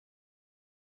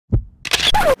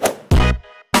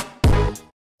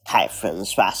Hi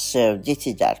friends, fast serve. This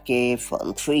is RK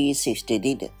from 360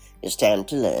 Data. It's time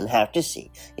to learn how to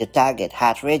see your target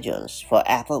heart regions for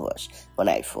Apple Watch on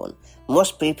iPhone.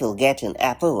 Most people get an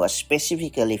Apple Watch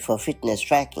specifically for fitness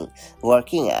tracking,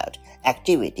 working out,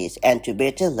 activities, and to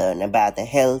better learn about the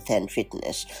health and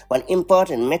fitness. One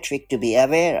important metric to be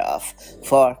aware of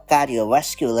for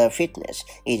cardiovascular fitness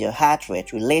is your heart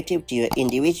rate relative to your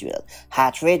individual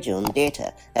heart region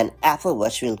data, and Apple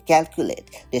Watch will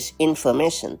calculate this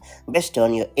information based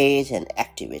on your age and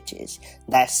activities.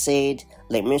 That said,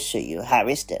 let me show you how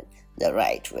it's done the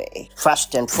right way.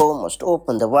 First and foremost,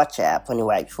 open the Watch app on your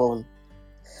iPhone.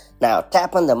 Now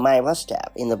tap on the My Watch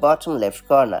tab in the bottom left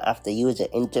corner of the user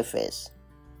interface.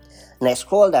 Next,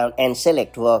 scroll down and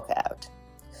select Workout.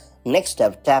 Next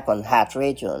up, tap on Heart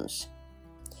Regions.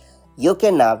 You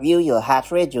can now view your heart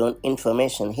region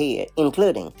information here,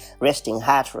 including resting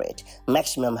heart rate,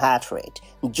 maximum heart rate,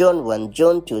 Zone 1,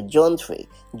 Zone 2, Zone 3,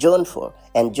 Zone 4,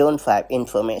 and Zone 5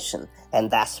 information, and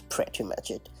that's pretty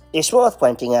much it. It's worth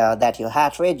pointing out that your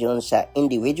heart regions are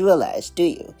individualized to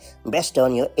you based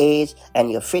on your age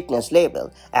and your fitness level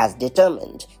as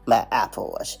determined by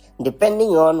Apple Watch. Depending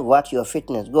on what your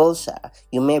fitness goals are,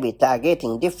 you may be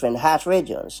targeting different heart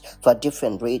regions for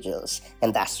different regions,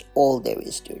 and that's all there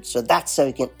is to it. So that's how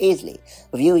you can easily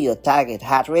view your target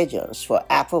heart regions for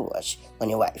Apple Watch on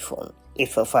your iPhone.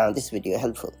 If you found this video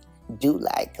helpful, do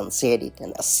like and share it,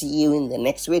 and I'll see you in the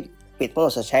next video with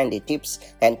more such handy tips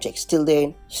and tricks. Till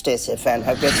then, stay safe and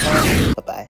have a great time. Bye-bye.